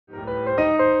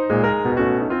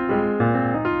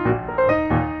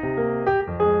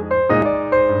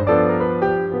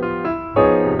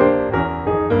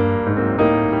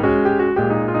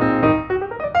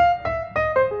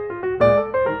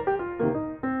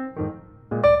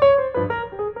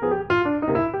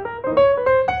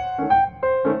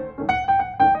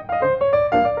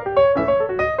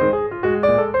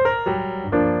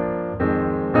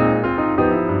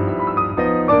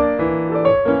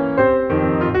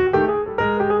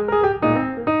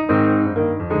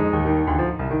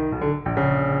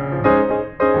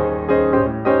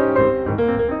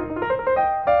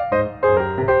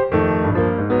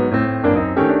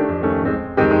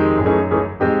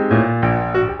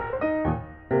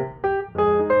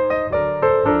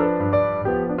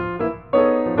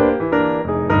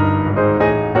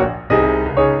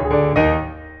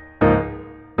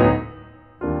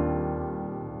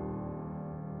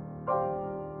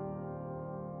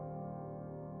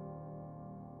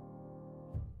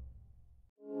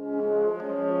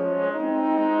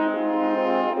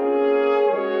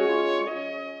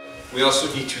We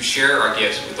also need to share our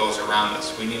gifts with those around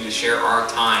us. We need to share our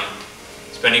time,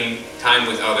 spending time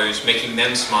with others, making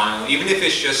them smile, even if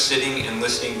it's just sitting and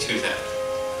listening to them.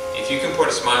 If you can put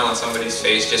a smile on somebody's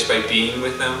face just by being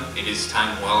with them, it is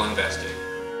time well invested.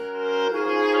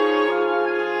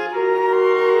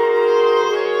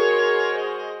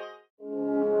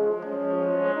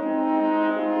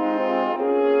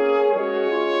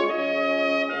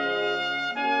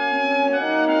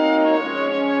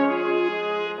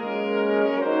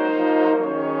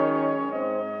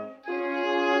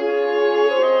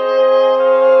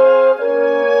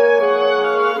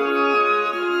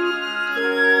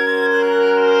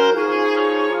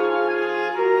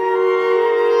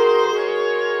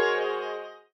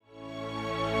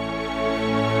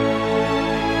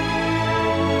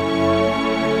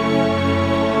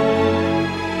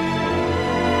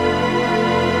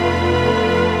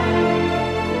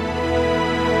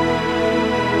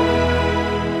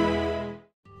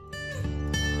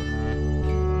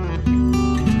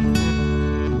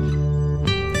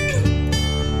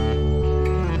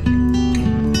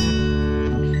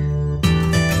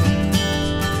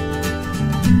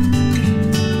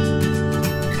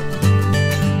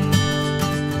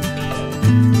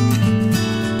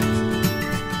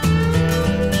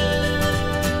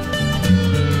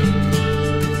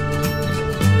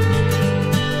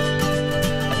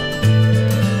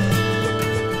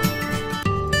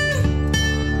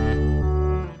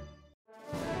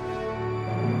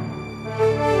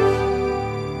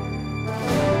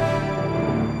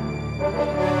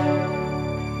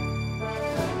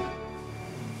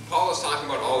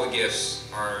 Gifts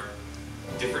are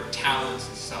different talents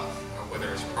and stuff,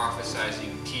 whether it's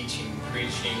prophesizing, teaching,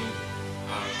 preaching,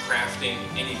 crafting,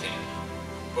 anything.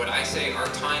 But I say our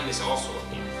time is also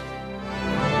a gift.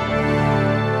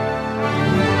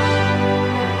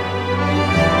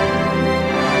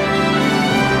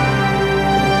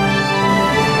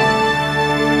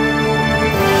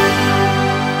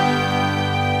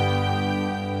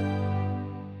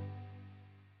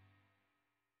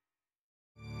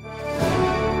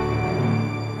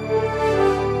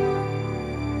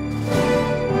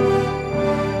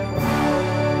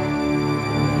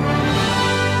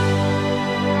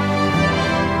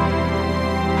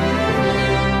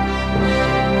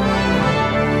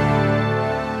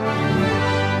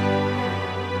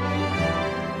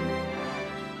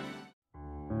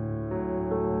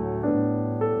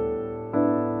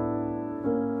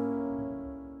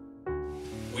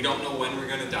 We don't know when we're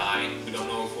going to die. We don't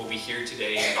know if we'll be here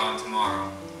today and gone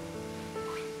tomorrow.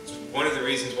 It's one of the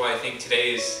reasons why I think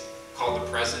today is called the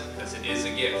present, because it is a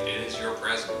gift. It is your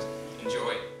present.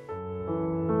 Enjoy it.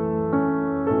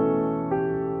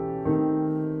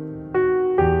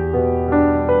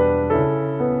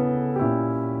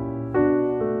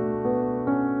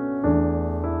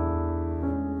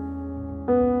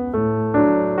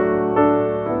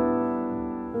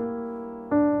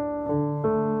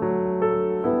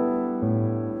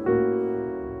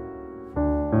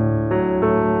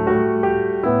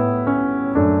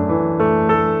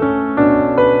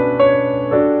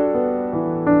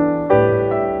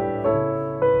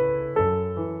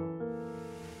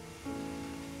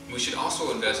 We should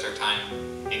also invest our time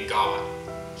in God.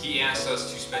 He asks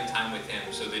us to spend time with Him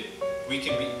so that we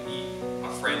can be a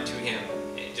friend to Him,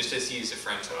 just as He is a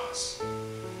friend to us.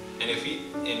 And if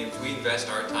we invest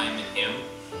our time in Him,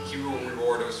 He will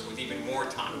reward us with even more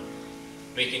time,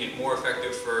 making it more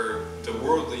effective for the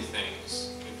worldly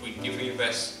things. If we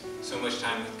invest so much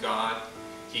time with God,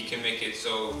 He can make it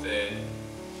so that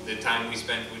the time we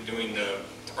spend with doing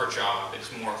our job is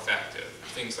more effective,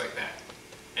 things like that.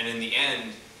 And in the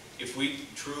end, if we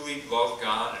truly love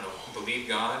God and believe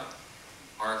God,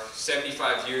 our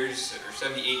 75 years or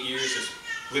 78 years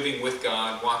of living with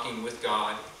God, walking with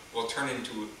God, will turn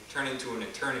into an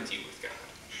eternity with God.